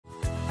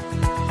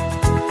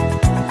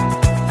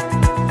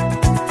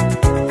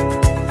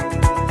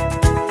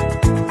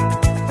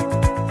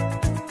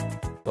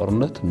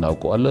ጦርነት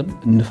እናውቀዋለን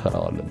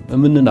እንፈራዋለን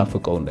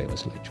ምንናፍቀው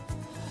እንዳይመስላችሁ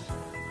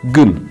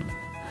ግን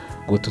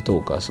ጎትተው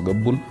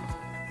ካስገቡን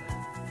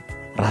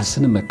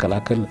ራስን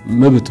መከላከል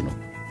መብት ነው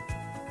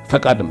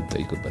ፈቃድ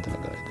የምትጠይቅበት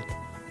ነገር አይደለም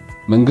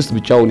መንግስት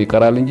ብቻውን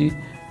ይቀራል እንጂ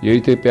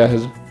የኢትዮጵያ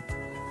ህዝብ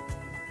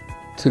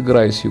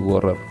ትግራይ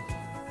ሲወረር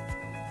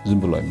ዝም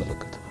ብሎ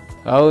አይመለከትም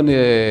አሁን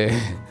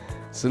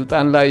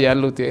ስልጣን ላይ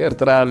ያሉት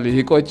የኤርትራ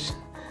ልሂቆች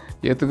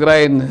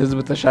የትግራይን ህዝብ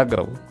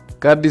ተሻግረው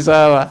ከአዲስ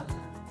አበባ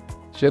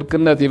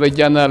ሽርክነት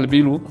ይበጃናል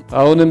ቢሉ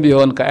አሁንም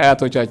ቢሆን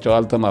ከአያቶቻቸው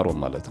አልተማሩም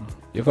ማለት ነው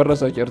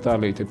የፈረሰች ኤርትራ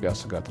ለኢትዮጵያ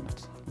ስጋት ናት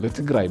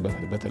ለትግራይ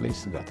በተለይ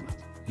ስጋት ናት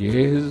ይሄ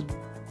ህዝብ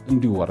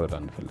እንዲወረድ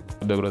አንፈልግ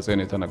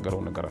ደብረጽዮን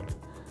የተናገረው ነገር አለ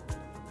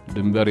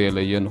ድንበር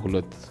የለየን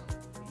ሁለት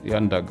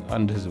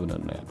አንድ ህዝብ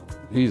ነን ያለው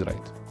he is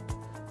right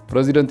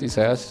ፕሬዚደንት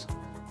ኢሳያስ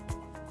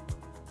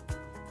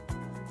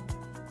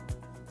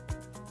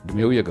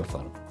እድሜው የገፋ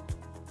ነው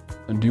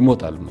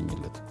እንዲሞት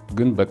አልመኝለት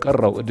ግን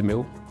በቀረው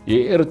እድሜው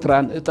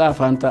የኤርትራን እጣ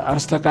ፋንታ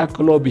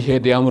አስተካክሎ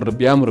ቢሄድ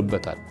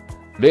ያምርበታል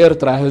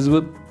ለኤርትራ ህዝብ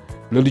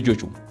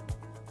ለልጆቹ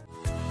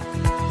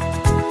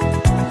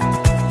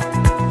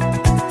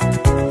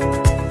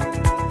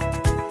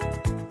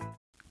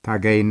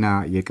ታጋይና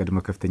የቀድሞ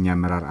ከፍተኛ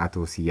አመራር አቶ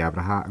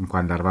አብርሀ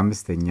እንኳን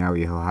ለ45ኛው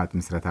የህወሓት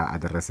ምስረታ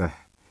አደረሰ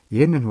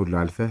ይሄንን ሁሉ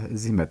አልፈህ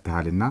እዚህ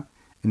መጥተሃልና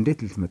እንዴት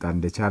ልትመጣ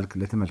እንደቻልክ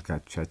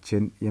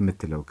ለተመልካቾቻችን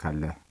የምትለው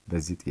ካለ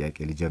በዚህ ጥያቄ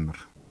ሊጀምር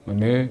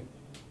እኔ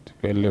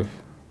ትፈልፍ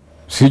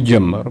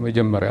ሲጀመር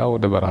መጀመሪያ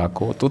ወደ በረሃ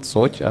ከወጡት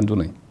ሰዎች አንዱ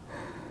ነኝ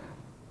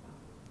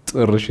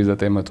ጥር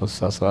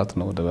 1967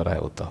 ነው ወደ በረሃ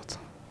የወጣሁት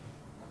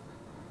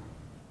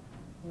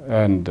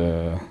and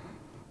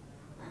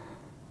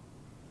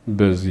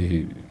በዚህ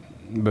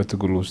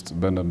በትግል ውስጥ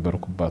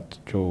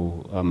በነበርኩባቸው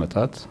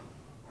አመታት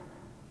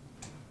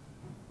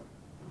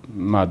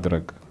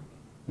ማድረግ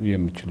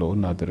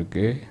የምችለውን አድርጌ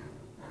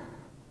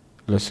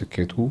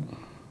ለስኬቱ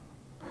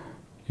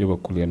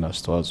የበኩሌን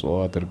አስተዋጽኦ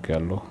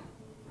አድርጌያለሁ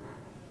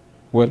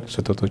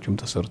ስህተቶችም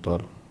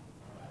ተሰርተዋል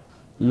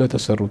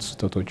ለተሰሩት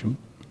ስህተቶችም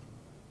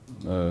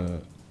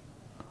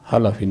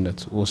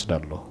ኃላፊነት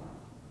ወስዳለሁ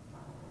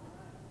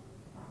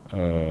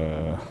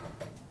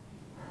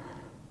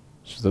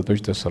ስህተቶች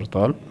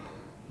ተሰርተዋል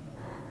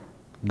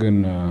ግን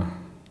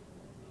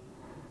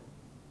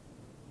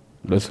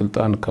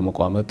ለስልጣን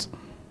ከመቋመጥ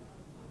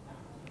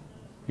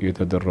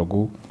የተደረጉ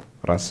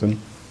ራስን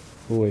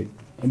ወይ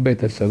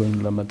ቤተሰብን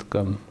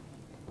ለመጥቀም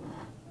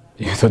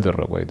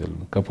የተደረጉ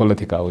አይደለም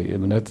ከፖለቲካዊ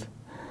እምነት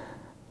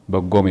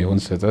በጎም ይሁን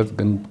ስህተት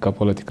ግን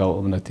ከፖለቲካው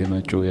እምነት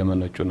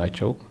የመነጩ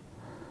ናቸው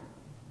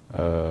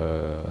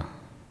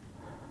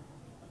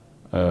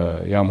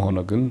ያም ሆነ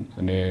ግን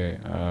እኔ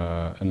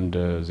እንደ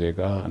ዜጋ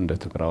እንደ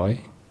ትግራይ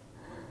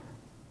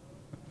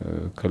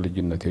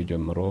ከልጅነቴ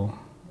ጀምሮ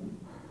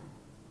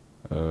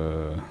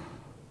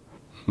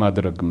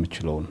ማድረግ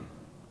የምችለውን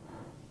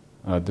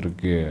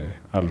አድርጌ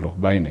አለሁ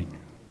ባይነኝ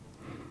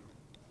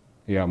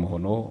ያም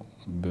ሆኖ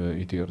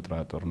በኢትዮ ኤርትራ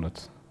ጦርነት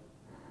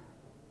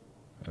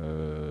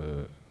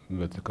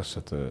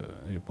በተከሰተ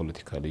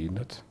የፖለቲካ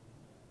ልዩነት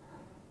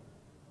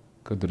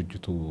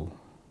ከድርጅቱ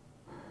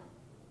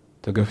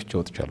ተገፍቼ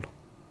ወጥቻለሁ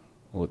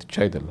ወጥቻ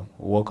አይደለም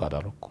ወቅ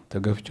አዳረኩ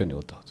ተገፍቼ ነው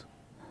የወጣሁት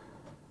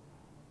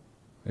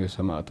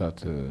የሰማዕታት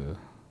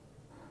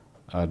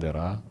አደራ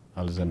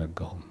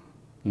አልዘነጋሁም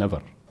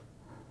ነበር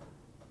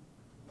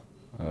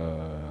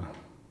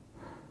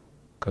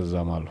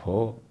ከዛም አልፎ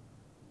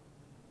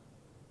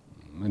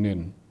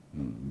እኔን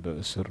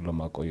በእስር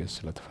ለማቆየት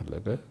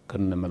ስለተፈለገ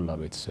ከነመላ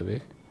ቤተሰቤ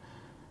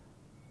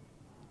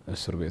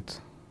እስር ቤት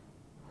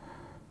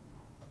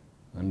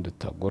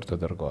እንድታጎር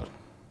ተደርገዋል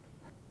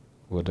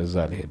ወደዛ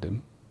ለሄድም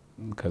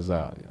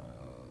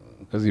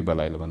ከዚህ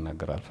በላይ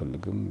ለመናገር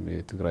አልፈልግም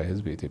የትግራይ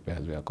ህዝብ የኢትዮጵያ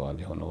ህዝብ ያውቀዋል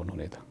የሆነውን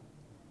ሁኔታ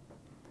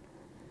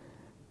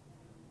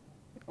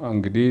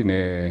እንግዲህ እኔ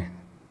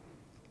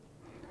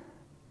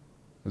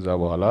እዛ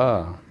በኋላ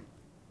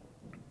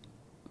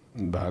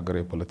በሀገር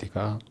የፖለቲካ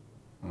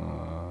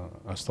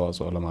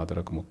አስተዋጽኦ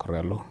ለማድረግ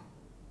ሞክሬያለሁ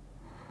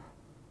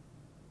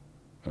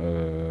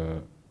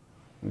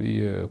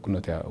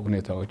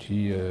ሁኔታዎች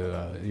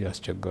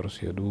ያስቸገሩ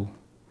ሲሄዱ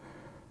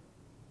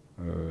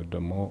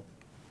ደግሞ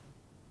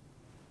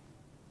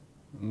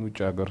ውጭ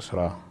ሀገር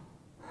ስራ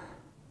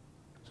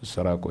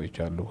ስሰራ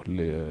ቆይቻለሁ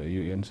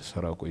ለዩኤን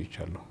ስሰራ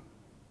ቆይቻለሁ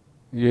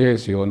ይሄ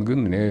ሲሆን ግን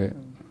እኔ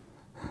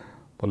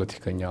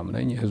ፖለቲከኛም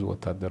ነኝ የህዝብ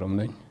ወታደርም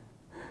ነኝ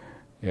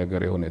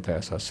የሀገር ሁኔታ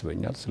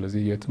ያሳስበኛል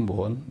ስለዚህ የትም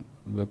በሆን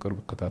በቅርብ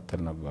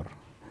ከታተል ነበር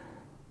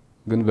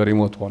ግን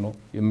በሪሞት ሆኖ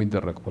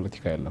የሚደረግ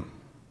ፖለቲካ የለም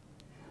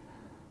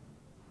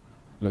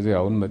ስለዚህ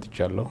አሁን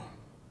መጥቻለሁ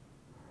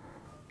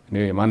እኔ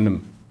ማንንም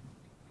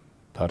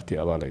ፓርቲ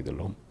አባል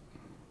አይደለሁም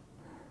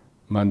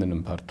ማንንም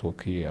ፓርቲ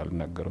ወክዬ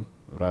አልናገርም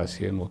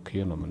ራሴን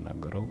ወክዬ ነው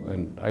የምናገረው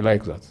and I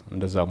like that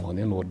እንደዛ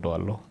መሆኔን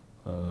ወደዋለሁ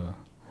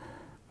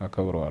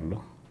አከብረዋለሁ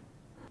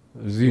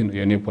እዚህ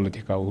የኔ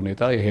ፖለቲካው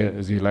ሁኔታ ይሄ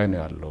እዚህ ላይ ነው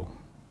ያለው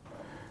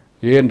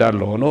ይሄ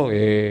እንዳለ ሆኖ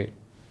ይሄ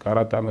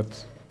ከአራት አመት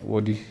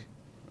ወዲህ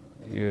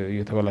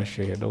የተበላሸ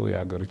ሄደው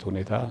የሀገሪቱ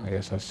ሁኔታ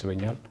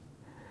ያሳስበኛል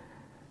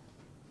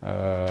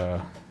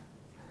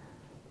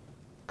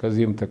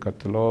ከዚህም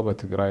ተከትሎ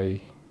በትግራይ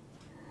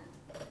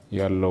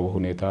ያለው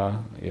ሁኔታ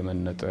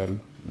የመነጠል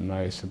እና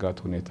የስጋት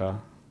ሁኔታ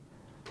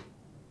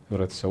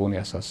ህብረተሰቡን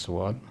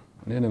ያሳስበዋል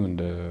እኔንም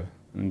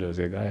እንደ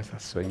ዜጋ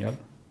ያሳስበኛል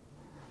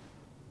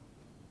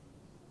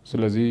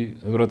ስለዚህ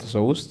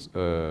ህብረተሰቡ ውስጥ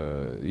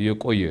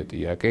የቆየ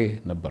ጥያቄ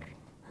ነበር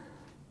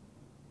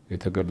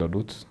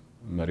የተገለሉት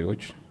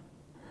መሪዎች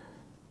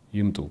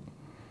ይምጡ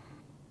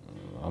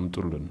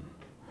አምጡልን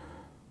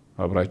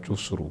አብራችሁ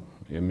ስሩ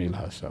የሚል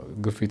ሐሳብ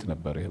ግፊት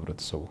ነበር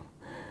የህብረተሰቡ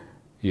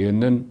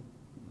ይሄንን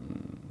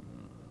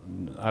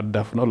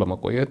አዳፍነው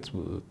ለመቆየት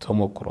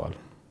ተሞክሯል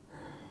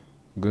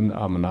ግን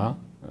አምና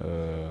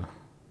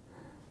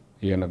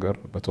የነገር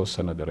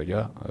በተወሰነ ደረጃ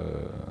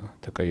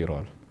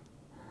ተቀይሯል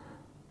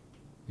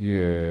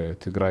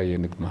የትግራይ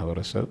የንግድ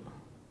ማህበረሰብ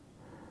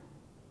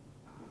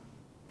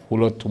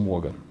ሁለቱም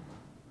ወገን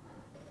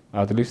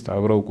አትሊስት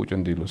አብረው ቁጭ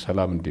እንዲሉ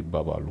ሰላም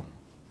እንዲባባሉ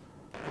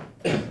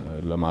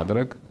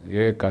ለማድረግ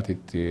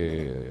የካቲት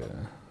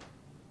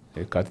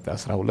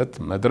 12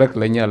 መድረክ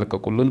ለኛ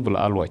ለቀቁልን ብለ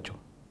አልዋቸው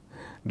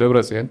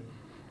ደብረጽዮን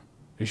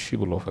እሺ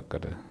ብሎ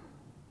ፈቀደ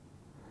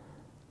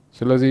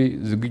ስለዚህ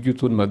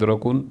ዝግጅቱን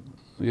መድረኩን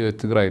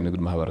የትግራይ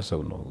ንግድ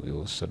ማህበረሰብ ነው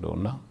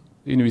የወሰደውና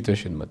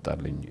ኢንቪቴሽን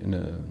መጣልኝ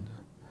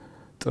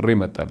ጥሪ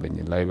መጣልኝ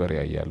ላይብረሪ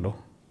ያያለው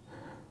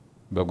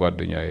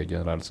በጓደኛ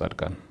የጀነራል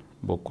ጻድቃን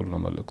በኩል ነው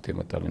መልእክት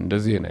የመጣልኝ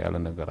እንደዚህ ነው ያለ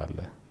ነገር አለ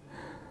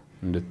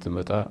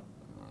እንድትመጣ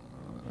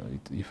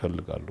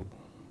ይፈልጋሉ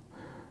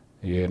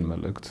ይሄን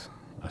መልእክት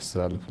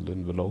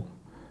አስተላልፍልን ብለው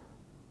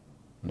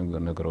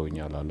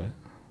ነገረውኛል አለ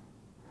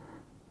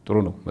ጥሩ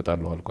ነው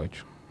መጣለው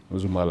አልኳቸው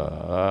ብዙም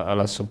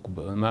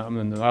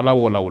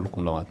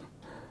አላወላወልኩም ለማለት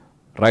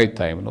ራይት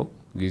ታይም ነው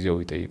ጊዜው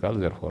ይጠይቃል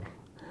ዘርፎር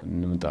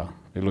እንምጣ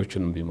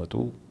ሌሎችንም ቢመጡ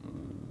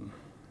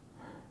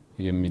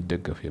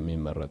የሚደገፍ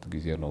የሚመረጥ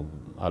ጊዜ ነው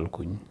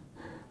አልኩኝ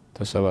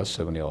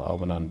ተሰባሰብን ያው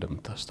አሁን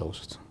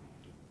እንደምታስተውሱት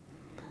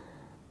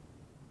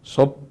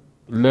ሶብ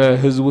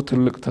ለህዝቡ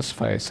ትልቅ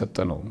ተስፋ የሰጠ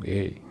ነው ይሄ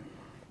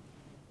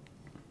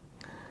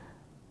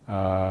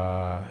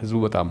ህዝቡ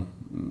በጣም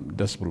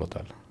ደስ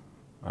ብሎታል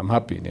I'm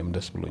happy እኔም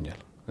ደስ ብሎኛል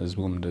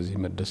ህዝቡም እንደዚህ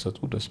መደሰቱ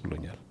ደስ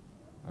ብሎኛል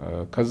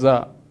ከዛ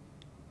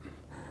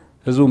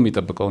ህዝቡ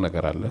የሚጠብቀው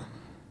ነገር አለ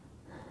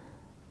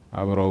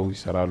አብረው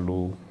ይሰራሉ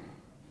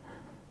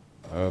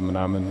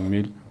ምናምን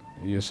የሚል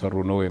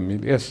እየሰሩ ነው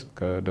የሚል yes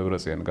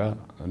ከደብረጽዮን ጋር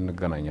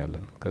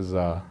እንገናኛለን ከዛ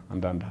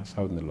አንዳንድ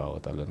ሐሳብ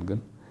እንለዋወጣለን ግን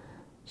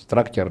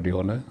ስትራክቸርድ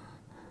የሆነ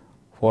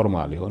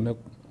ፎርማል የሆነ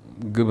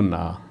ግብና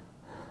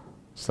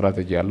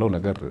ስትራቴጂ ያለው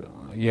ነገር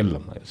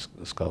የለም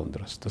እስካሁን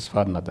ድረስ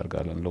ተስፋ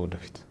እናደርጋለን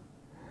ለወደፊት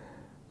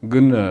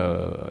ግን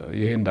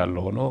ይሄ እንዳለ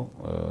ሆኖ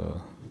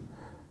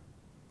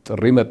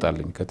ጥሪ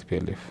መጣልኝ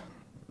ከቲፒኤልኤፍ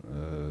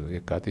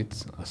የካቲት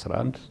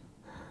 11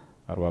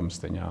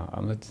 45ኛ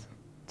አመት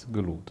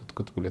ትግሉ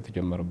ትጥቅትኩል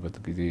የተጀመረበት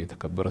ጊዜ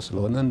የተከበረ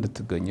ስለሆነ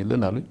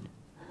እንድትገኝልን አሉኝ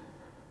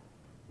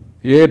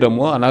ይሄ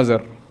ደግሞ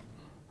አናዘር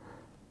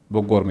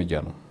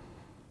በጎርምጃ ነው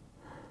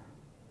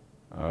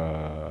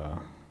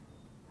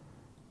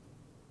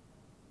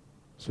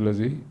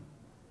ስለዚህ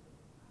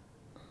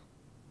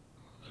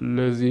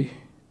ለዚህ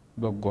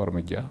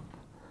በጎርምጃ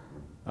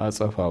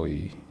አጸፋዊ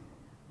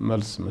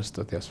መልስ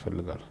መስጠት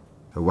ያስፈልጋል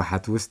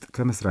ህወሓት ውስጥ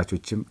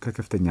ከመስራቾችም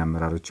ከከፍተኛ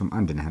አመራሮችም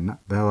አንድ ነህና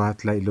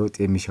በህወሓት ላይ ለውጥ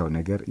የሚሻው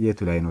ነገር የቱ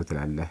ላይ ነው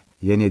ትላለህ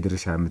የኔ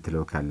ድርሻ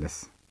የምትለው ካለስ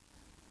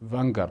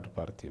ቫንጋርድ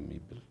ፓርቲ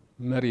የሚባል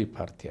መሪ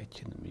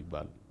ፓርቲያችን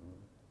የሚባል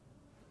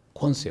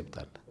ኮንሴፕት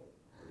አለ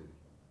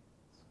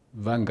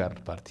ቫንጋርድ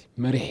ፓርቲ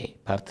መሪ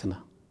ፓርቲና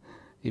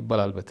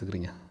ይባላል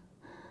በትግርኛ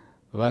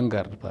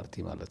ቫንጋርድ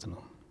ፓርቲ ማለት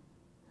ነው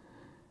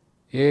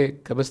ይሄ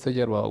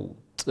ከበስተጀርባው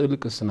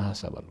ጥልቅ ስነ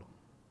ሐሳብ አለው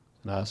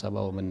ስነ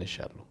ሐሳባው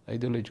መነሻለው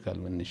አይዲዮሎጂካል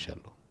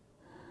መነሻለው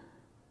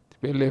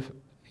ቲፒኤልኤፍ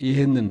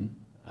ይሄንን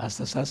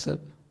አስተሳሰብ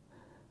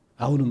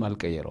አሁንም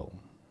አልቀየረውም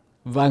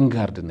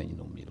ቫንጋርድ ነኝ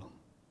ነው የሚለው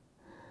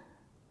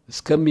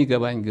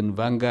እስከሚገባኝ ግን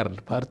ቫንጋርድ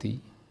ፓርቲ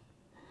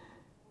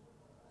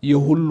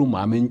የሁሉም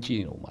አመንጪ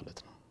ነው ማለት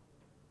ነው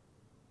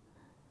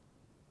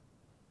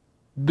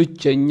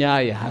ብቸኛ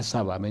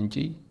የሐሳብ አመንጪ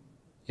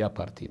ያ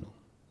ፓርቲ ነው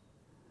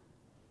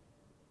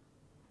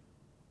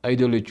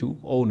አይዲዮሎጂው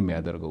ኦውን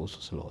የሚያደርገው እሱ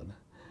ስለሆነ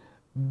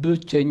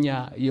ብቸኛ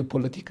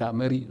የፖለቲካ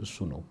መሪ እሱ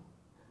ነው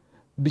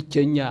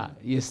ብቸኛ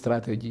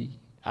የስትራቴጂ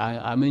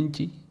አመንጪ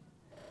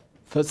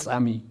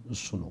ፈጻሚ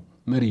እሱ ነው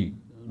መሪ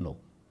ነው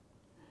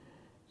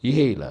ይሄ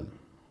ይላል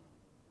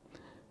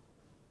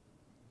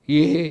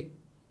ይሄ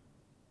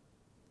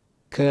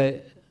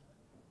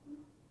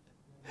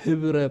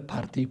ከህብረ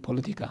ፓርቲ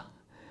ፖለቲካ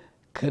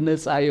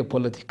ከነጻ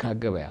የፖለቲካ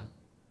ገበያ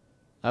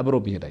አብሮ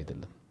ቢሄድ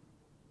አይደለም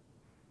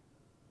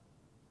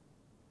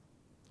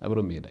አብሮ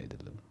ቢሄድ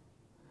አይደለም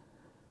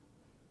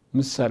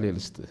ምሳሌ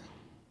ልስጥ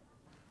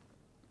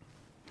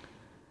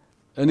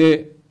እኔ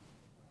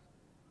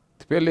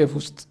ቲፒኤልኤፍ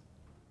ውስጥ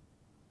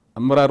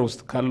አመራር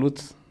ውስጥ ካሉት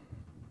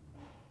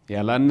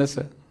ያላነሰ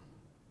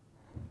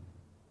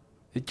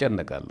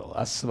እጨነቃለሁ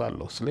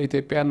አስባለሁ ስለ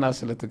ኢትዮጵያና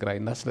ስለ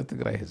ትግራይና ስለ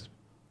ትግራይ ህዝብ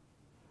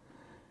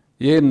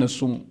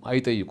የነሱም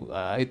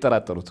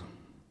አይጠራጠሩትም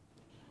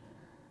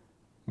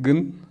ግን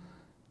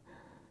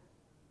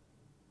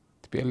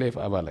ቲፒኤልኤፍ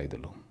አባል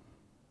አይደለም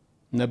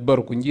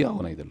ነበርኩ እንጂ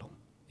አሁን አይደለም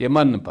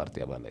የማንም ፓርቲ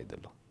አባል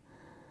አይደለም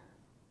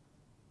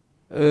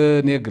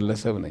እኔ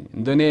ግለሰብ ነኝ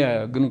እንደኔ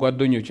ግን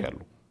ጓደኞች አሉ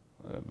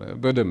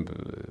በደንብ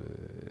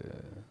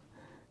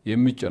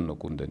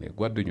የሚጨነቁ እንደኔ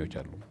ጓደኞች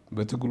አሉ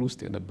በትግል ውስጥ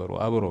የነበሩ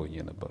አብረውኝ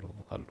የነበሩ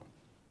አሉ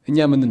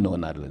እኛ ምን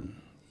እንሆናለን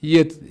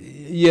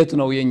የት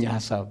ነው የኛ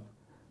ሐሳብ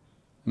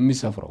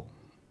የሚሰፍረው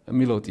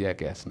የሚለው ጥያቄ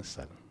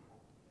ያስነሳል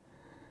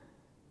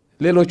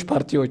ሌሎች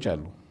ፓርቲዎች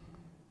አሉ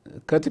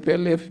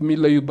ከቲፒኤልኤፍ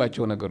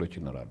የሚለዩባቸው ነገሮች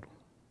ይኖራሉ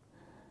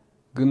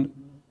ግን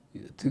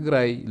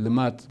ትግራይ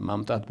ልማት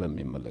ማምጣት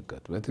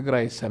በሚመለከት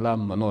በትግራይ ሰላም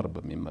መኖር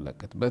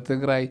በሚመለከት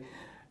በትግራይ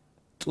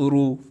ጥሩ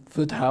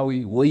ፍትሃዊ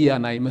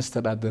ወያናዊ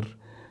መስተዳድር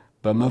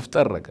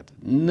በመፍጠር ረገድ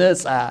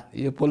ነፃ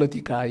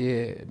የፖለቲካ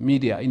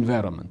የሚዲያ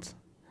ኢንቫይሮንመንት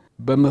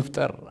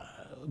በመፍጠር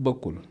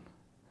በኩል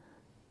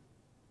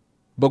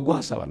በጎ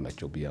ሐሳብ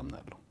አላቸው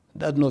ብያምናለሁ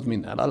that not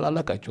mean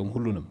አላላቃቸውም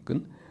ሁሉንም ግን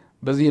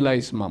በዚህ ላይ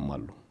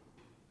ይስማማሉ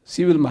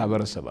ሲቪል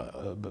ማህበረሰብ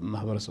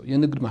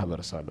የንግድ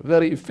ማህበረሰብ አለ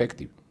very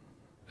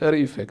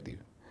effective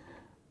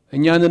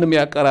እኛንንም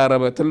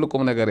ያቀራረበ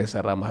ትልቁም ነገር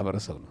የሰራ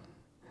ማህበረሰብ ነው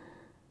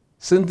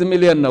ስንት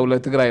ሚሊዮን ነው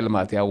ለትግራይ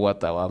ልማት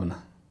ያዋጣው አምና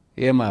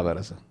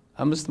የማህበረሰብ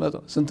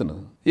 500 ስንት ነው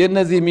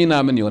የነዚህ ሚና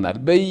ምን ይሆናል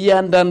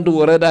በእያንዳንዱ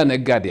ወረዳ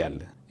ነጋዴ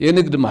ያለ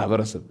የንግድ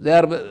ማህበረሰብ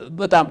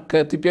በጣም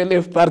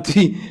ከቲፒኤልኤፍ ፓርቲ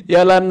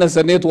ያላነሰ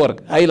ኔትወርክ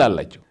ኃይል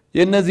አላቸው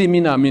የነዚህ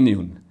ሚና ምን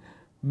ይሁን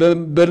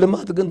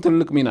በልማት ግን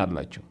ትልቅ ሚና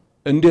አላቸው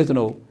እንዴት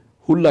ነው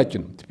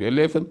ሁላችንም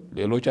ቲፒኤልኤፍም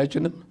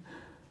ሌሎቻችንም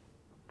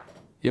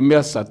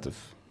የሚያሳትፍ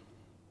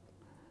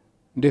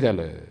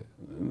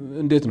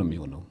እንዴት ነው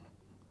የሚሆነው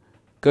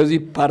ከዚህ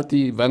ፓርቲ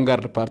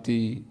ቫንጋርድ ፓርቲ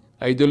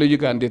አይዲዮሎጂ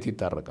ጋር እንዴት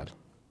ይታረቃል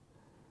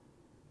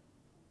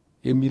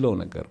የሚለው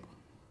ነገር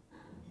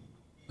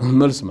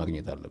መልስ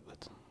ማግኘት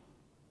አለበት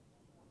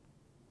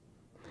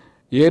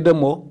ይሄ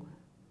ደግሞ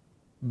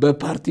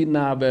በፓርቲና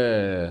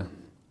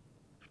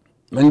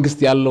በመንግስት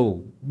ያለው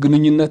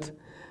ግንኙነት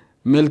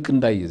መልክ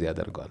እንዳይዝ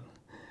ያደርጋል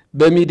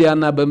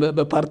በሚዲያና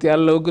በፓርቲ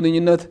ያለው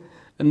ግንኙነት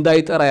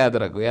እንዳይጠራ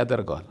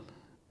ያደርጋል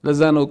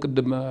ለዛ ነው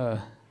ቅድም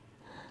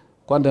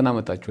ቋንደና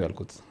መጣችሁ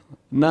ያልኩት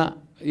እና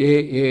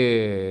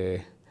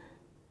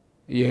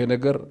ይሄ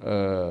ነገር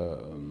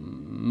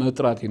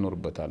መጥራት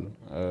ይኖርበታል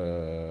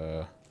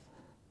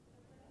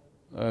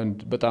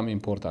በጣም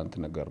ኢምፖርታንት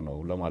ነገር ነው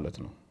ለማለት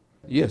ነው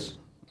yes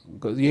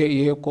ይሄ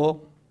እኮ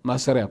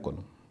ማሰሪያ እኮ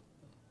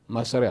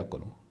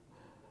ነው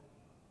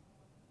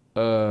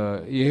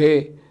ይሄ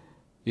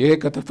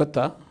ከተፈታ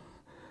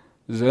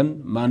ዘን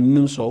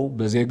ማንንም ሰው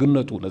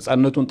በዜግነቱ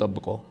ነፃነቱን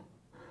ጠብቆ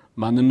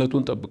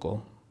ማንነቱን ጠብቆ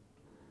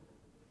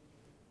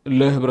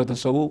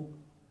ለህብረተሰቡ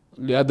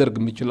ሊያደርግ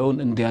የሚችለውን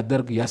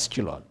እንዲያደርግ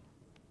ያስችላል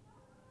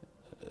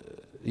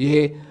ይሄ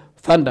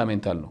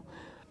ፋንዳሜንታል ነው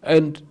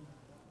and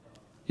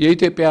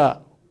የኢትዮጵያ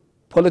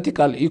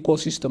ፖለቲካል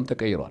ኢኮሲስተም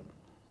ተቀይሯል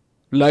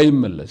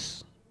ላይመለስ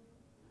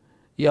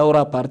የአውራ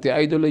ፓርቲ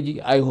አይዲዮሎጂ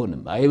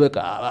አይሆንም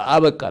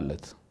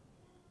አበቃለት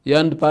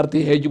የአንድ ፓርቲ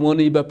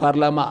ሄጅሞኒ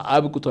በፓርላማ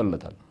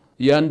አብቅቶለታል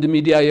የአንድ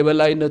ሚዲያ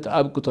የበላይነት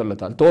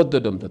አብቅቶለታል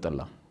ተወደደም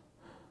ተጠላ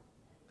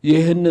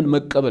ይሄንን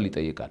መቀበል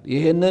ይጠይቃል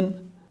ይሄንን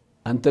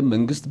አንተ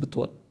መንግስት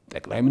ብትወል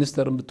ጠቅላይ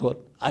ሚኒስተርም ብትወል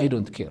I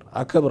don't care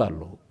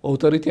አከብራለሁ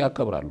ኦቶሪቲ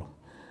አከብራለሁ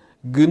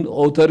ግን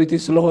ኦቶሪቲ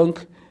ስለሆንክ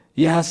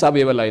የሐሳብ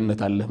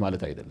የበላይነት አለ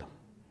ማለት አይደለም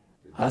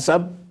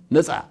ሐሳብ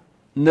ነፃ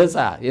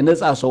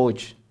የነፃ ሰዎች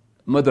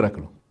መድረክ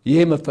ነው ይሄ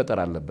መፈጠር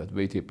አለበት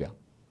በኢትዮጵያ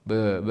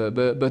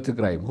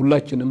በትግራይም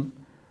ሁላችንም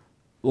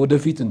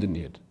ወደፊት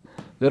እንድንሄድ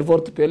therefore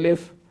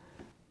TPLF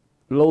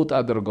ለውጥ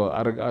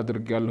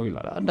አድርጋለሁ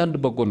ይላል አንዳንድ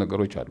በጎ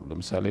ነገሮች አሉ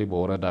ለምሳሌ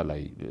በወረዳ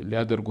ላይ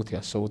ሊያደርጉት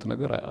ያሰቡት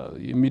ነገር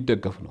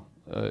የሚደገፍ ነው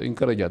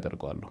ኢንከሬጅ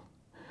አደርጋለሁ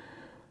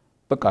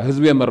በቃ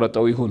ህዝብ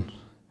የመረጠው ይሁን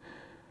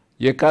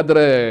የካድሬ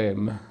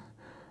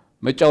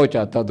መጫወቻ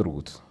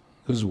አታድርጉት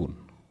ህዝቡን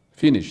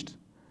ፊኒሽድ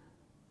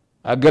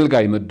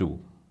አገልጋይ መድቡ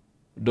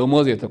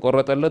ደሞዝ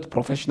የተቆረጠለት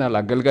ፕሮፌሽናል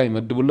አገልጋይ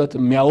መድቡለት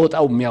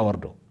የሚያወጣው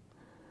የሚያወርደው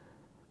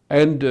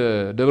and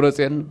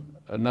ደብረጽዮን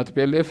እና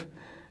TPLF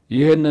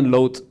ይሄንን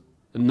ለውጥ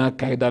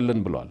እናካሄዳለን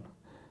ብለዋል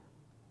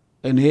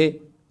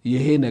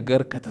ይሄ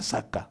ነገር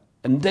ከተሳካ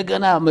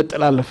እንደገና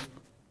መጠላለፍ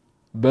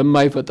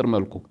በማይፈጥር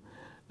መልኩ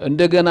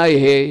እንደገና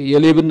ይሄ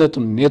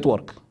የሌብነቱን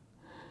ኔትወርክ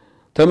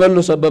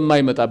ተመልሶ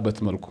በማይመጣበት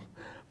መልኩ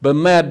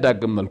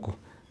በማያዳግም መልኩ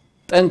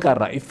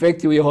ጠንካራ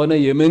ኢፌክቲቭ የሆነ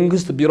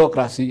የመንግስት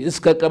ቢሮክራሲ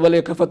እስከ ቀበሌ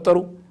ከፈጠሩ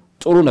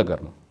ጥሩ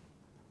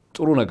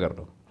ነገር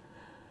ነው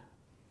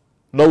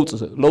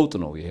ለውጥ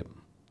ነው ይሄ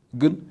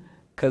ግን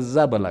ከዛ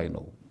በላይ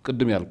ነው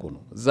ቅድም ያልኩ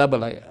ነው እዛ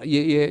በላይ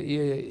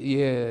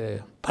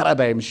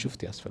የፓራዳይም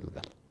ሽፍት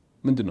ያስፈልጋል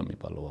ምንድነው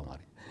የሚባለው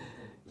በአማርኛ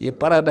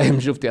የፓራዳይም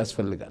ሽፍት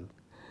ያስፈልጋል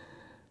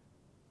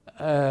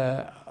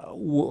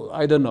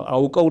I don't know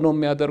አውቀው ነው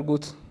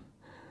የሚያደርጉት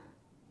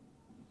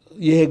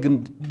ይሄ ግን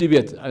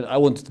ዲቤት I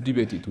want to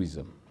debate it with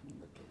them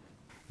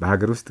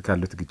በሀገር ውስጥ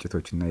ካሉት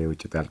ግጭቶችና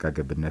የውጭ ጣልቃ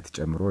ገብነት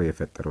ጨምሮ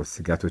የፈጠረው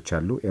ስጋቶች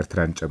አሉ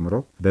ኤርትራን ጨምሮ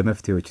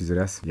በመፍትሄዎች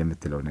ዙሪያስ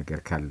የምትለው ነገር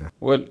ካለ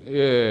well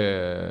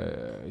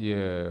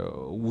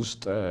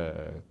የውስጥ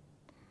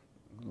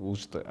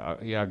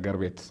የሀገር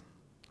ቤት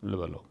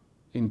ልበለው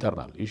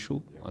ኢንተርናል ኢሹ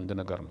አንድ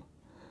ነገር ነው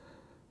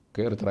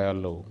ከኤርትራ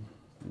ያለው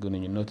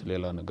ግንኙነት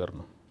ሌላ ነገር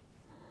ነው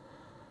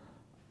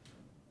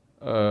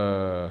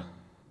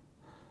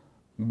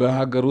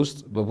በሀገር ውስጥ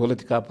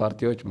በፖለቲካ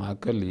ፓርቲዎች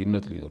መካከል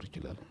ልዩነት ሊኖር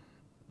ይችላል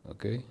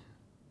ኦኬ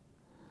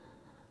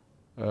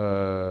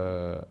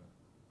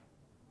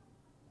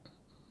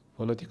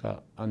ፖለቲካ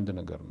አንድ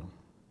ነገር ነው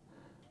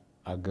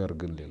አገር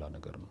ግን ሌላ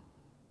ነገር ነው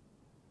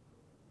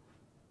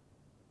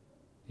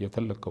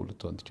የፈለከው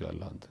ልትሆን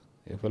ትችላለህ አንተ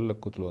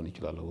የፈለኩት ልሆን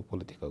ይችላል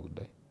በፖለቲካ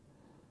ጉዳይ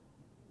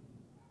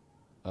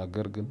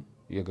አገር ግን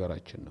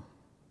የጋራችን ነው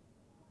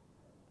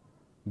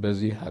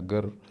በዚህ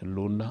ሀገር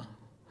ህልውና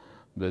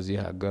በዚህ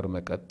ሀገር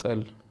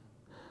መቀጠል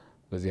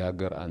በዚህ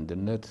ሀገር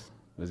አንድነት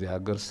በዚህ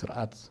ሀገር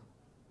ስርዓት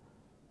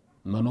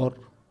መኖር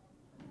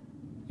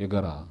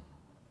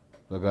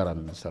በጋራ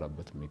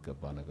ልንሰራበት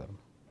የሚገባ ነገር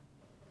ነው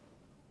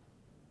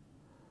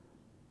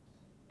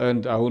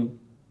and አሁን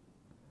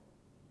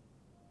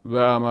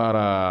በአማራ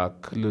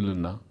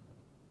ክልልና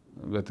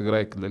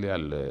በትግራይ ክልል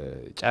ያለ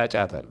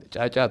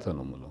ጫጫታ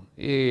ነው ማለት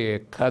ይሄ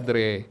ካድሬ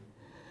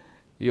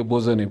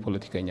የቦዘኔ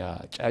ፖለቲከኛ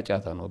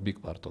ጫጫታ ነው ቢግ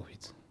ፓርት ኦፍ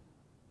ኢት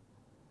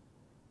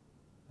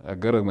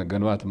አገር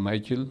መገንባት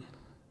የማይችል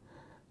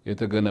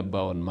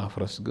የተገነባውን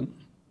ማፍረስ ግን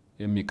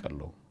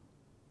የሚቀለው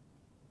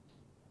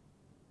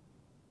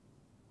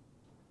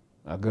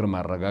አገር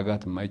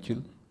ማረጋጋት የማይችል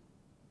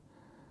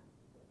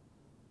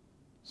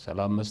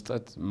ሰላም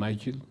መስጠት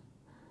የማይችል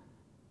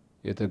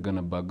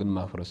የተገነባ ግን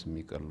ማፍረስ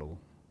የሚቀለው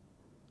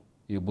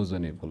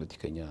የቦዘኔ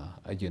ፖለቲከኛ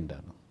አጀንዳ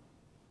ነው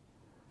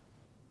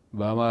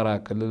በአማራ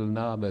ክልልና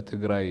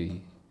በትግራይ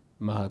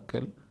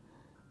መካከል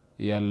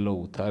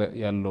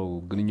ያለው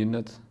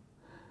ግንኙነት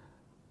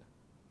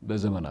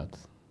በዘመናት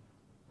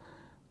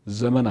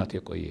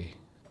የቆየ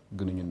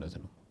ግንኙነት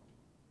ነው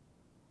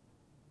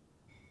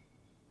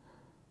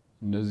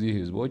እነዚህ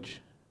ህዝቦች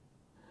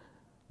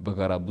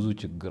በጋራ ብዙ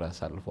ችግር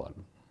አሳልፈዋል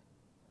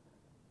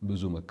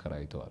ብዙ መከራ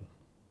አይተዋል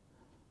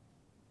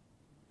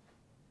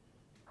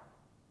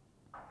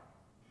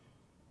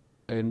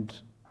and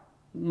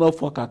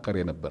መፎካከር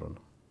የነበረ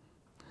ነው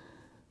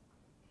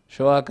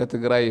ሸዋ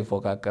ከትግራይ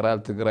ይፎካከራል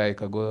ትግራይ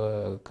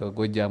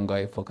ከጎጃም ጋር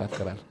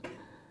ይፎካከራል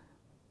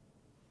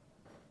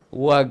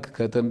ዋግ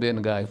ከተንቤን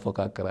ጋር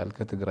ይፎካከራል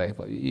ከትግራይ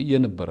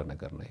የነበረ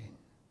ነገር ነው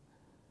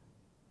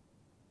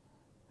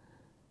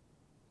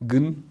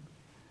ግን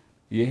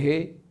ይሄ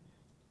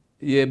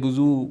የብዙ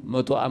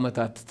መቶ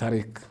ዓመታት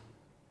ታሪክ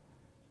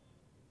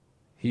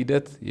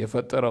ሂደት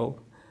የፈጠረው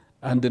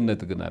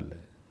አንድነት ግን አለ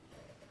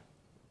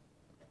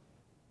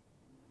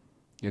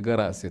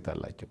የጋራ እሴት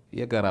አላቸው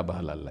የጋራ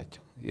ባህል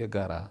አላቸው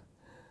የጋራ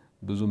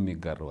ብዙ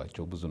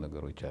የሚጋሯቸው ብዙ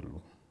ነገሮች አሉ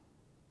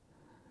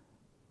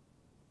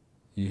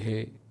ይሄ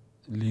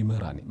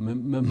ሊመራኒ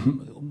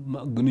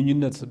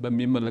ግንኙነት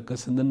በሚመለከት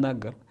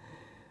ስንናገር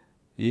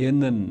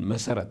ይሄንን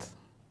መሰረት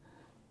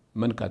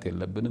መንካት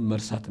የለብንም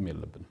መርሳትም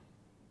የለብንም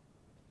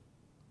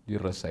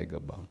ይረሳ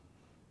አይገባም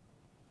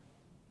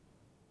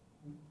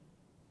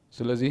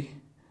ስለዚህ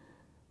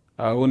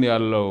አሁን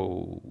ያለው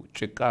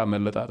ጭቃ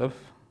መለጣጠፍ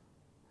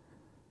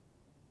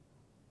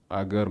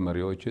አገር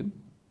መሪዎችን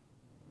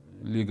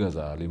ሊገዛ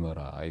ሊመራ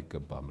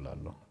አይገባም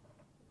ላለው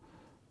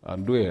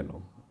አንዱ ይሄ ነው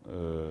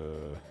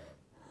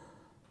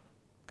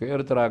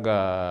ከኤርትራ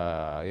ጋር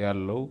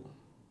ያለው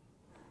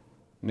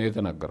ነው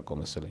የተናገርከው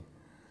መሰለኝ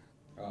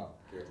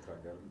ከኤርትራ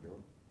ጋር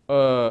እንዲሆን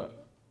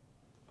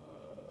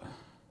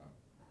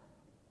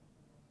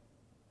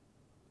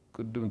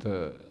ቅድም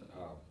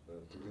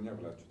ትግርኛ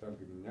ብላችሁታል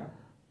ግንኛ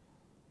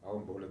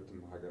አሁን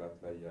በሁለቱም ሀገራት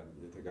ላይ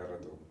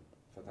የተጋረጠው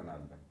ፈተና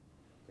አለ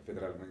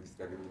ከፌደራል መንግስት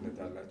ጋር ግንኙነት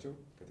አላቸው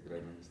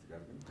ከትግራይ መንግስት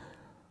ጋር ግን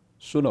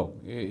እሱ ነው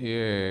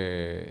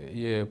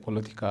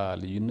የፖለቲካ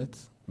ልዩነት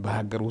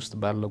በሀገር ውስጥ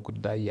ባለው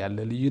ጉዳይ ያለ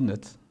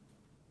ልዩነት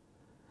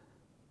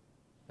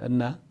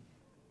እና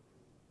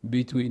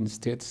ቢትዊን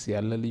ስቴትስ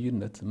ያለ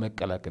ልዩነት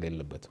መቀላቀል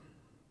የለበትም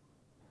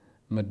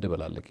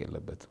መደበላለቅ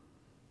የለበትም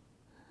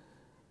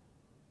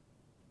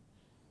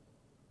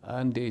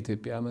አንድ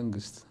የኢትዮጵያ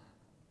መንግስት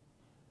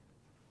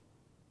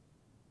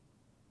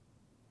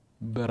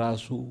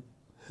በራሱ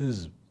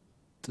ህዝብ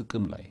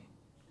ጥቅም ላይ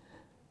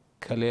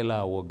ከሌላ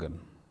ወገን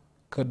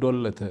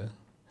ከዶለተ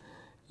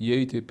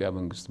የኢትዮጵያ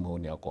መንግስት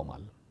መሆን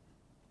ያቆማል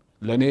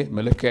ለኔ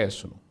መለኪያ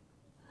እሱ ነው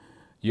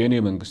የኔ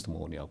መንግስት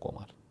መሆን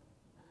ያቆማል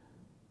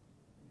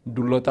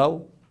ዱለታው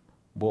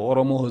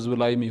በኦሮሞ ህዝብ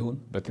ላይም ይሁን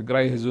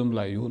በትግራይ ህዝብም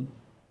ላይ ይሁን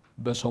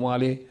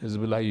በሶማሌ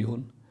ህዝብ ላይ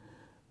ይሁን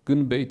ግን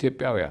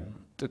በኢትዮጵያውያን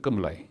ጥቅም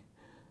ላይ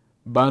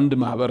በአንድ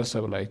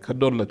ማህበረሰብ ላይ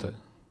ከዶለተ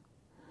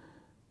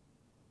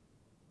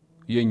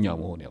የኛ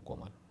መሆን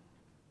ያቆማል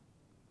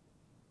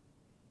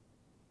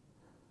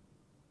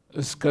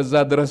እስከዛ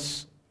ድረስ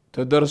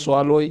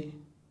ተደርሷል ወይ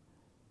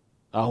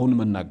አሁን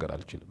መናገር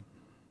አልችልም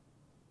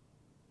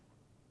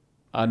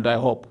and I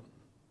hope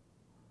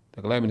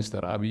ጠቅላይ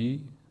ሚኒስትር አብይ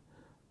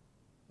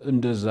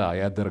እንደዛ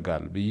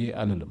ያደርጋል ብዬ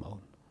አልልም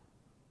አሁን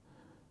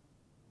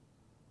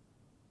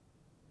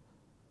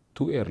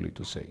too early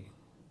to say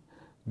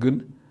ግን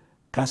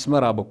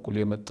ካስመራ በኩል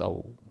የመጣው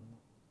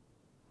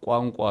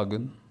ቋንቋ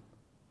ግን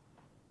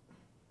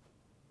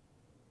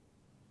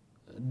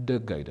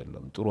ደግ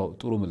አይደለም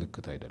ጥሩ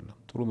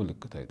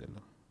ምልክት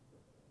አይደለም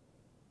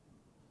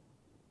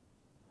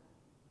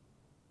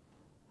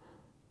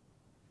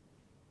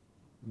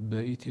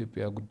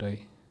በኢትዮጵያ ጉዳይ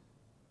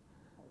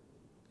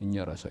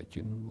እኛ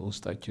ራሳችን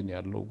ውስጣችን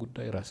ያለው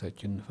ጉዳይ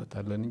ራሳችን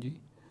እንፈታለን እንጂ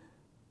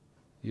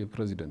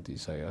የፕሬዝዳንት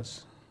ኢሳያስ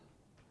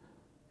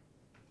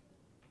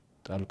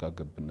ጣልቃ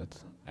ገብነት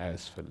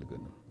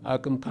አያስፈልገንም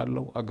አቅም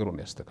ካለው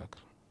አገሩን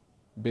ያስተካክል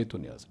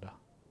ቤቱን ያጽዳ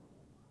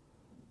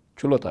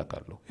ችሎታ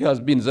ካለው he has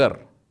been there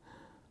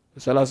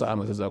 30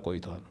 ዓመት እዛ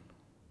ቆይቷል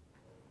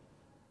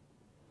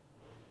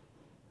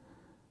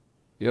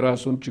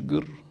የራሱን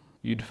ችግር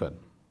ይድፈን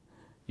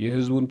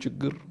የህዝቡን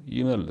ችግር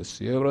ይመልስ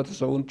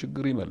የህብረተሰቡን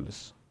ችግር ይመልስ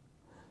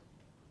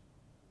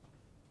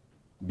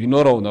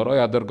ቢኖረው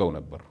ያደርገው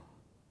ነበር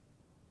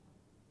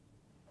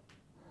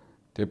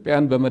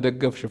ኢትዮጵያን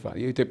በመደገፍ ሽፋን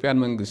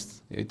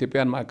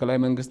የኢትዮጵያን ማዕከላዊ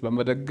መንግስት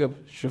በመደገፍ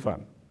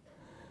ሽፋን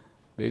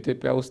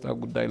በኢትዮጵያ ውስጥ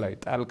ጉዳይ ላይ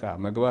ጣልቃ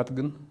መግባት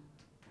ግን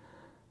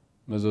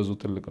መዘዙ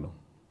ትልቅ ነው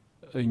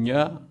እኛ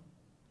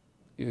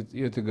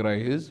የትግራይ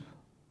ህዝብ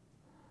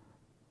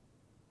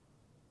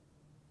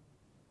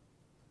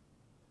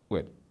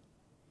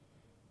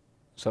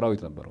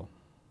ሰራዊት ነበረው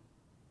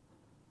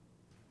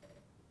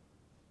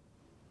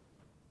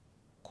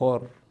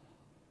ኮር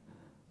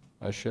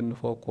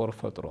አሸንፎ ኮር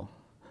ፈጥሮ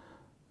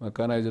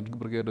መካናይዝድ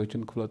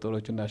ብርጌዶችን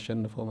ክፍለጦሮችን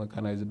አሸንፎ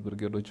መካናይዝድ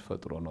ብርጌዶች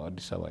ፈጥሮ ነው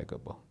አዲስ አበባ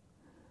የገባው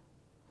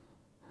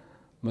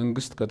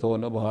መንግስት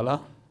ከተሆነ በኋላ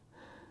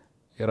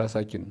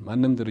የራሳችን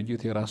ማንንም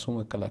ድርጅት የራሱ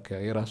መከላከያ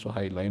የራሱ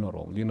ኃይል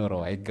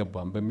ሊኖረው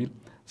አይገባም በሚል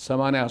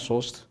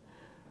 83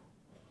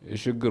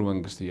 የሽግግር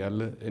መንግስት ያለ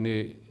እኔ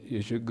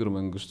የሽግግር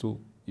መንግስቱ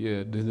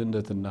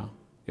የድህነትና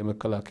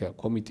የመከላከያ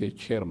ኮሚቴ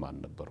ቼርማን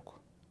ነበርኩ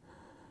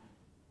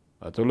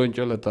አቶ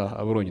ለንጨለታ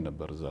አብሮኝ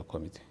ነበር እዛ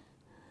ኮሚቴ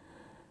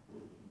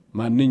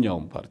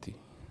ማንኛውም ፓርቲ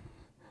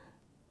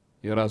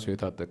የራሱ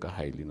የታጠቀ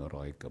ኃይል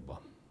ሊኖረው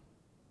አይገባም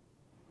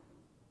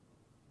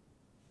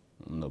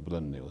ነው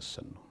ብለን ነው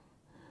የወሰነው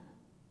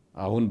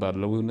አሁን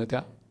ባለው ሁኔታ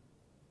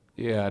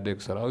የኢህአዴግ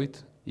ሰራዊት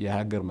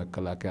የሀገር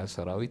መከላከያ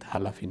ሰራዊት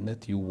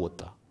ኃላፊነት ይወጣ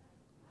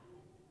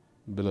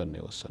ብለን ነው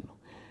የወሰነው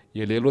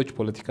የሌሎች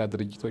ፖለቲካ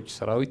ድርጅቶች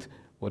ሰራዊት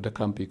ወደ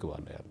ካምፕ ይግባ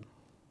ነው ያለው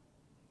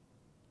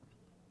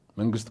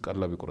መንግስት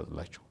ቀላብ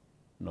ይቆርጥላቸው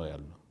ነው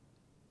ያለው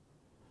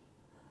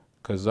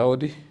ከዛ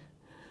ወዲህ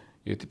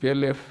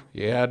የቲፒኤልኤፍ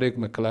የኢህአዴግ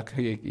መከላከያ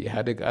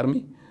የኢህአዴግ አርሚ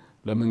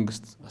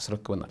ለመንግስት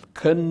አስረክበናል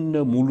ከነ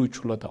ሙሉ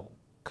ችሎታው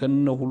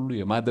ከነ ሁሉ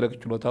የማድረግ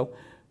ችሎታው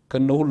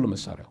ከነ ሁሉ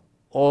መሳሪያው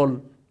ኦል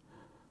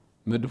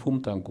መድፉም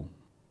ታንኩም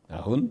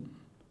አሁን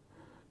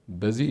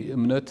በዚህ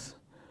እምነት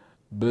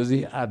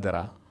በዚህ አደራ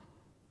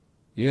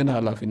ይህን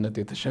ኃላፊነት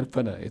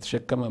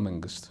የተሸከመ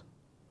መንግስት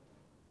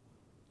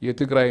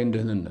የትግራይን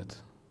ደህንነት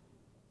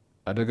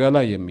አደጋ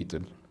ላይ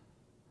የሚጥል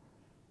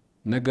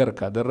ነገር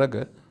ካደረገ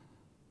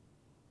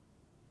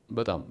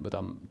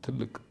በጣም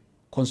ትልቅ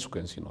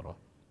ኮንሲኩዌንስ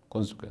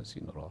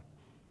ይኖራል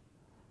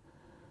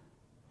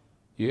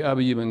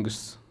የአብይ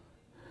መንግስት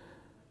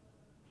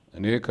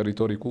እኔ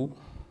ከሪቶሪኩ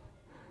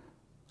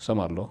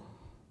ሰማለሁ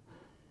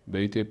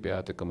በኢትዮጵያ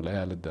ጥቅም ላይ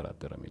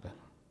አልደራደረም ይላል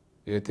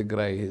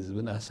የትግራይ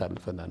ህዝብን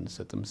አሳልፈን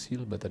አንሰጥም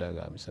ሲል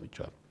በተደጋጋሚ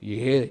ሰምቻለሁ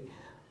ይሄ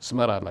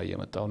ስመራ ላይ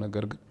የመጣው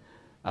ነገር ግን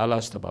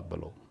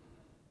አላስተባበለው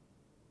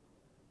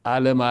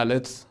አለ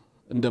ማለት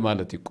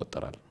እንደማለት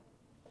ይቆጠራል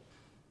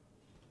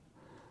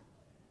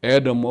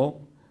ደግሞ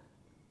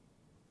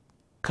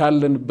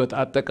ካለንበት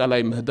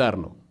አጠቃላይ ምህዳር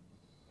ነው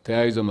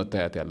ተያይዞ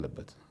መታየት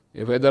ያለበት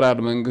የፌደራል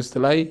መንግስት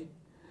ላይ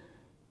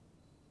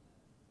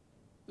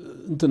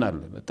እንትን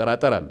አለ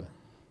መጠራጠር አለ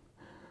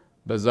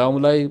በዛውም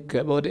ላይ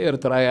ወደ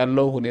ኤርትራ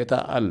ያለው ሁኔታ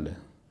አለ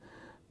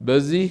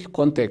በዚህ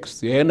ኮንቴክስት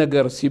ይሄ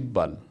ነገር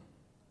ሲባል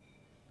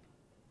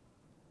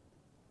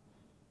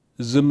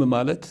ዝም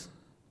ማለት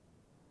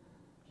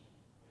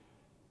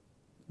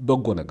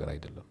በጎ ነገር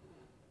አይደለም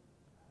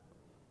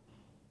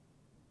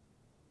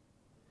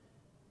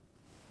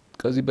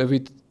ከዚህ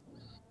በፊት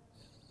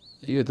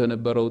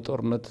የተነበረው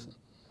ጦርነት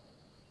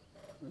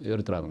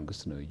የኤርትራ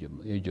መንግስት ነው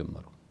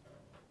የጀመረው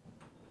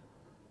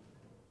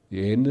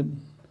ይሄንን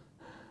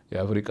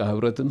የአፍሪካ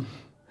ህብረትም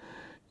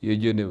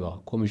የጄኔቫ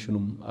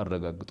ኮሚሽኑም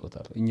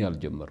አረጋግጦታል እኛ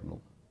አልጀመርነው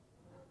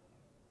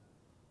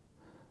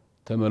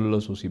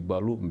ተመለሱ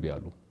ሲባሉ እምቢ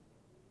አሉ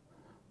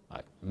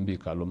እምቢ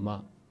ካሉማ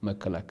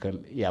መከላከል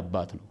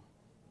ያባት ነው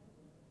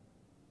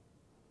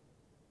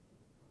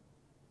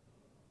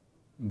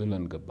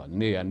ብለን ገባን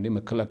እኔ ያኔ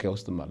መከላከያ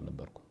ውስጥም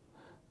አልነበርኩም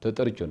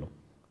ተጠርጬ ነው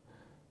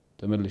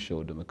ተመልሼ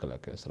ወደ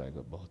መከላከያ ስራ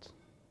የገባሁት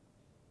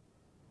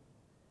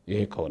ይሄ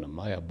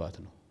ከሆነማ ያባት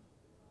ነው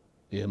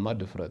ይሄማ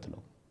ድፍረት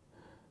ነው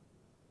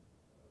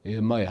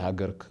ይሄማ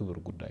የሀገር ክብር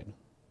ጉዳይ ነው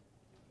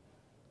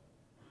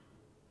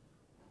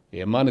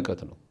ይሄማ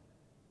ንቀት ነው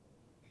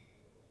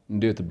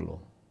እንዴት ብሎ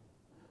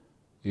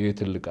ይሄ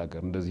ትልቅ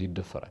ሀገር እንደዚህ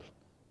ይደፈራል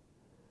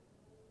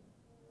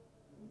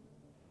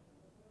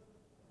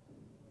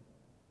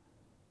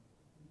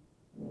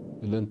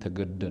ብለን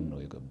ተገደን ነው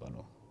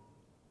የገባነው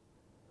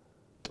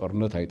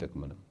ጦርነት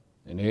አይጠቅምንም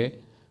እኔ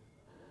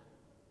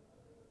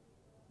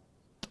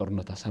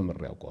ጦርነት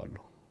አሳምሬ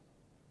ያውቀዋለሁ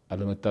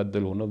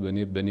አለመታደል ሆኖ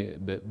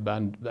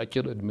በአንድ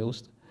አጭር እድሜ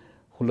ውስጥ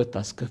ሁለት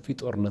አስከፊ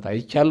ጦርነት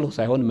አይቻለሁ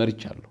ሳይሆን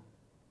መርቻለሁ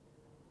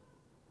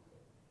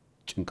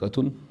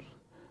ጭንቀቱን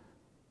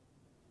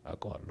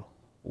አቀዋለሁ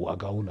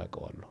ዋጋውን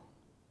አቀዋለሁ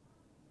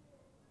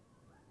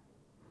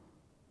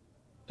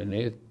እኔ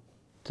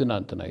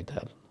ትናንትና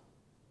አይታል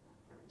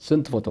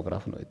ስንት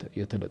ፎቶግራፍ ነው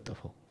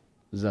የተለጠፈው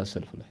እዛ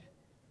ሰልፍ ላይ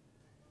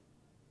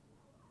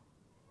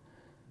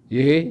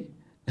ይሄ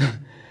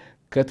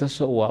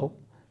ከተሰዋው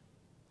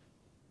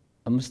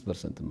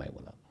 5%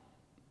 የማይሞላ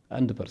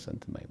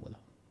 1% የማይሞላ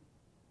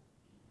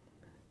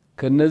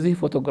ከነዚህ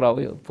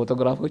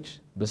ፎቶግራፎች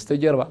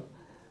በስተጀርባ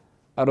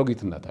አሮጊት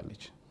እናት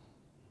አለች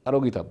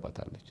አሮጊት አባት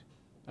አለች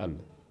አለ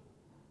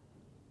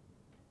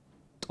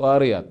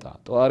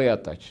ጧሪ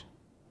ያጣች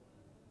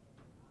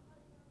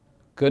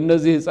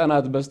ከነዚህ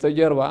ህፃናት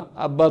በስተጀርባ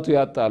አባቱ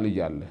ያጣ ልጅ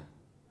አለ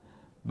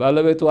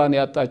ባለቤቷን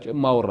ያጣች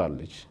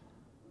እማወራለች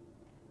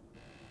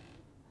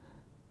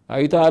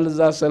አይታል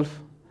እዛ ሰልፍ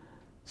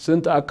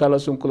ስንት አካለ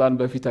ስንኩላን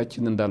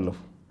በፊታችን እንዳለፉ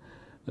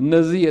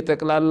እነዚህ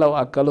የጠቅላላው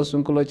አካለ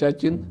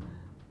ስንኩሎቻችን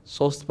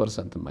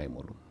 3%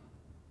 የማይሞሉ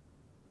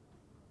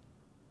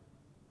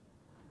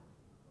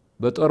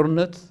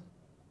በጦርነት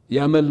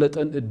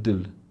ያመለጠን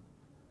እድል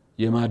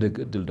የማደግ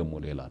እድል ደግሞ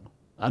ሌላ ነው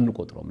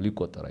አንቆጥረውም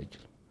ሊቆጠር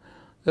አይችልም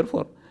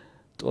therefore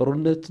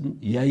ጦርነት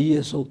ያየ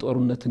ሰው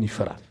ጦርነትን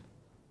ይፈራል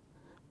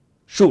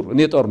ሹር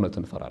እኔ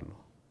ጦርነትን ፈራለሁ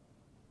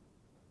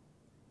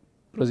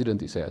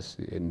ፕሬዚደንት ኢሳያስ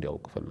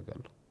እንዲያውቅ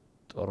ፈልጋለሁ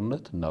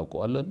ጦርነት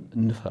እናውቀዋለን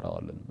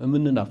እንፈራዋለን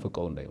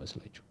ምንናፍቀው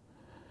እንዳይመስላችሁ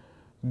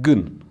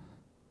ግን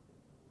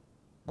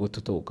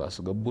ጎትተው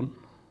ካስገቡን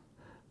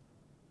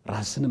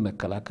ራስን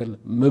መከላከል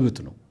መብት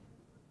ነው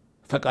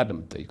ፈቃድ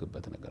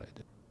የምትጠይቅበት ነገር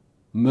አይደለም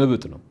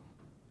መብት ነው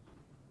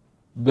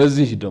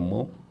በዚህ ደግሞ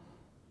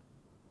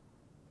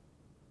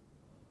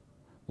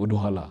ወደ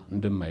ኋላ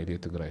እንደማይሄድ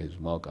የትግራይ ህዝብ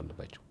ማወቅ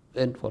አለባቸው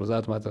and for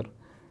that matter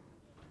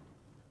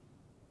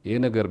ይሄ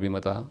ነገር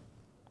ቢመጣ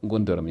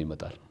ጎንደርም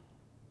ይመጣል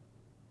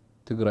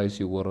ትግራይ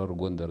ሲወረር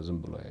ጎንደር ዝም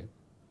ብሎ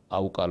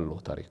አውቃለሁ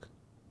ታሪክ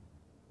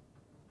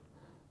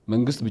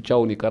መንግስት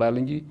ብቻውን ይቀራል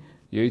እንጂ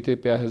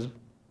የኢትዮጵያ ህዝብ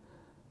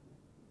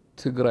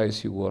ትግራይ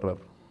ሲወረር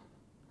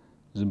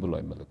ዝም ብሎ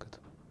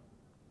አይመለከትም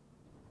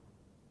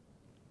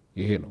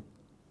ይሄ ነው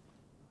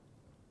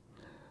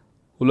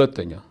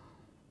ሁለተኛ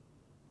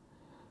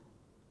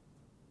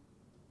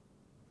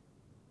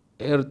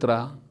ኤርትራ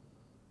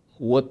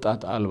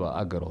ወጣት አልባ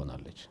አገር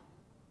ሆናለች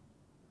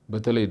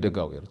በተለይ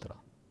ኤርትራ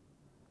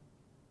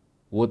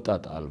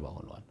ወጣት አልባ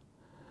ሆኗል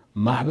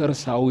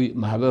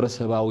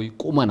ማህበረሰባዊ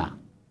ቁመና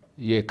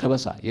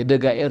የከበሳ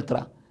የደጋ ኤርትራ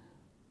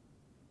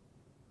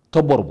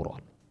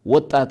ተቦርብሯል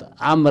ወጣት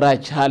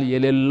አምራች ሀል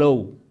የሌለው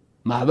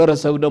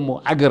ማህበረሰብ ደግሞ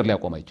አገር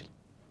ሊያቆም አይችልም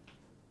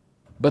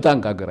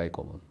በታንክ አገር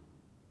አይቆምም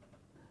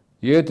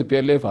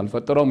የቲፒኤልኤፍ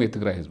አልፈጠረውም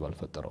የትግራይ ህዝብ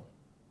አልፈጠረው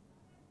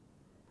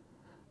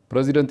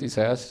ፕሬዚደንት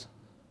ኢሳያስ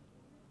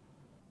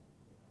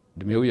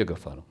እድሜው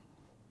የገፋ ነው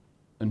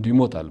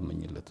እንዲሞት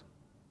አልመኝለት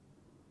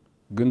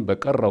ግን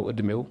በቀረው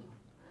እድሜው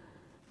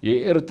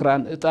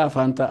የኤርትራን እጣ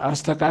ፋንታ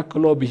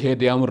አስተካክሎ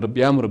ቢሄድ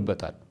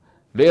ያምርበታል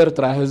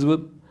ለኤርትራ ህዝብ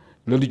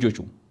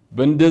ለልጆቹም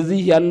በእንደዚህ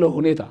ያለው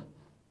ሁኔታ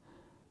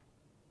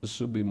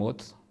እሱ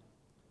ቢሞት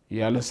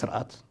ያለ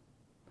ስርዓት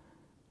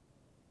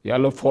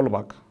ያለ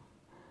ፎልባክ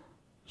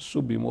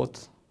እሱ ቢሞት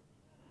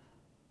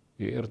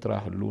የኤርትራ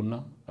ህልውና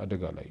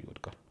አደጋ ላይ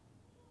ይወድቃል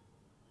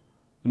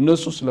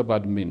እነሱ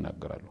ስለባድሜ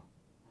ይናገራሉ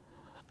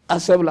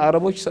አሰብ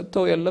ለአረቦች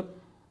ሰጥተው የለም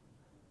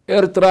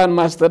ኤርትራን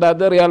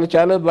ማስተዳደር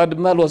ያልቻለ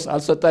ባድማልወስ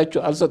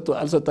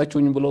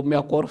አልሰጣችሁኝ ብሎ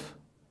የሚያቆርፍ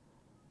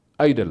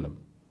አይደለም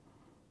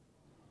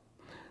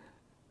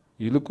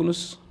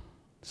ይልቁንስ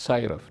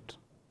ሳይረፍድ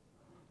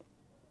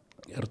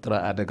ኤርትራ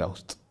አደጋ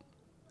ውስጥ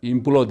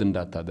ኢምፕሎድ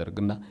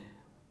እንዳታደርግና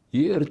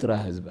የኤርትራ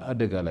ህዝብ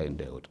አደጋ ላይ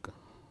እንዳይወድቅ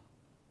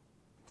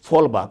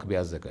ፎልባክ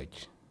ቢያዘጋጅ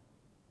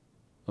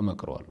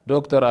እመክረዋለሁ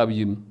ዶክተር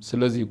አብይም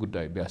ስለዚህ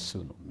ጉዳይ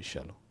ቢያስብ ነው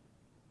የሚሻለው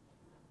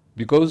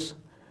because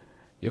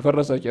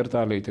የፈረሰች ኤርትራ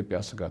ለኢትዮጵያ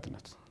ስጋት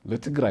ናት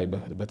ለትግራይ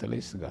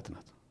በተለይ ስጋት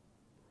ናት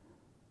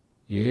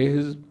ይሄ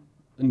ህዝብ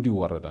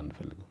እንዲዋረድ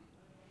አንፈልግም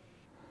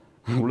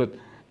ሁለት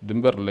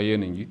ድንበር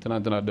ለየን እንጂ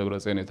ትናንትና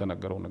ደብረጽዮን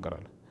የተናገረው ነገር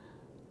አለ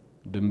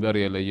ድንበር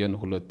የለየን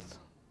ሁለት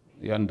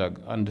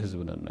አንድ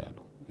ህዝብ ነን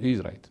ያለው he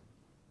is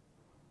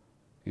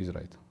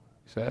right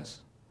ኢሳያስ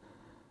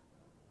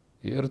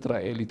የኤርትራ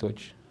ኤሊቶች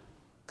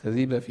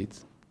ከዚህ በፊት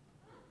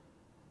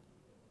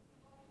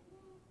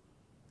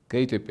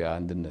ከኢትዮጵያ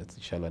አንድነት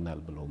ይሻለናል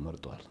ብለው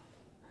መርጧል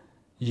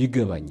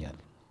ይገባኛል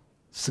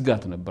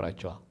ስጋት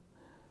ነበራቸው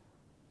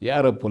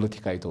የአረብ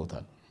ፖለቲካ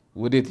አይተውታል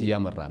ወዴት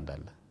ያመራ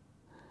እንዳለ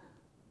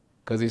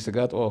ከዚህ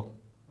ስጋት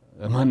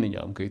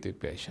ማንኛውም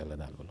ከኢትዮጵያ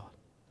ይሻለናል ብለዋል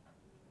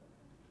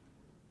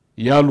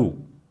ያሉ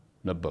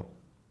ነበሩ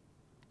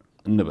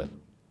እንበል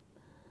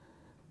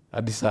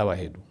አዲስ አበባ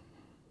ሄዱ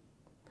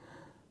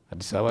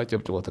አዲስ አበባ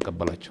ጨብጭቦ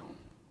ተቀበላቸው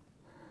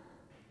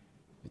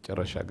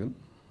መጨረሻ ግን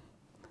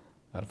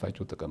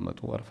አርፋችሁ ተቀመጡ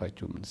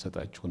አርፋችሁ ምን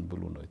ሰጣችሁን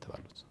ብሉ ነው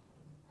የተባሉት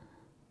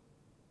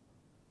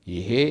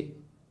ይሄ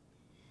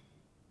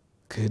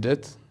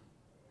ክህደት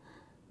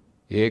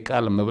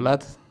የቃል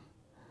መብላት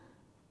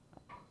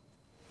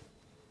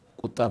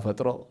ቁጣ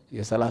ፈጥሮ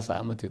የ30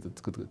 ዓመት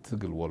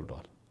ትግል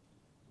ወልዷል።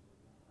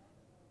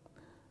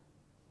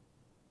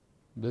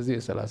 በዚህ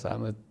የ30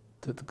 ዓመት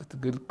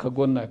ትግል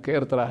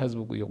ከኤርትራ ህዝብ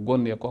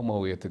ጎን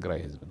የቆመው የትግራይ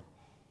ህዝብ ነው።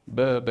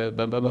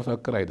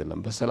 በመፈክር አይደለም፣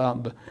 በሰላም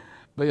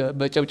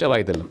በጨብጨባ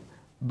አይደለም፣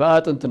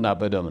 በአጥንትና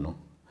በደም ነው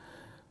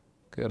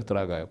ከኤርትራ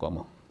ጋር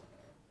የቆመው።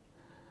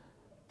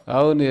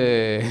 አሁን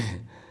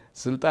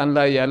ስልጣን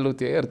ላይ ያሉት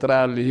የኤርትራ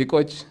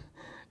ልሂቆች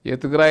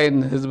የትግራይን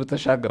ህዝብ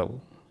ተሻግረው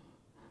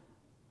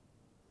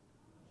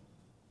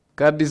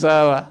ከአዲስ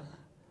አበባ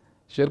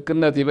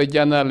ሽርክነት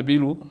ይበጃናል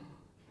ቢሉ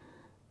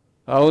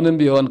አሁንም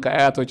ቢሆን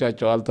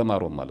ከአያቶቻቸው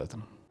አልተማሩም ማለት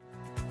ነው።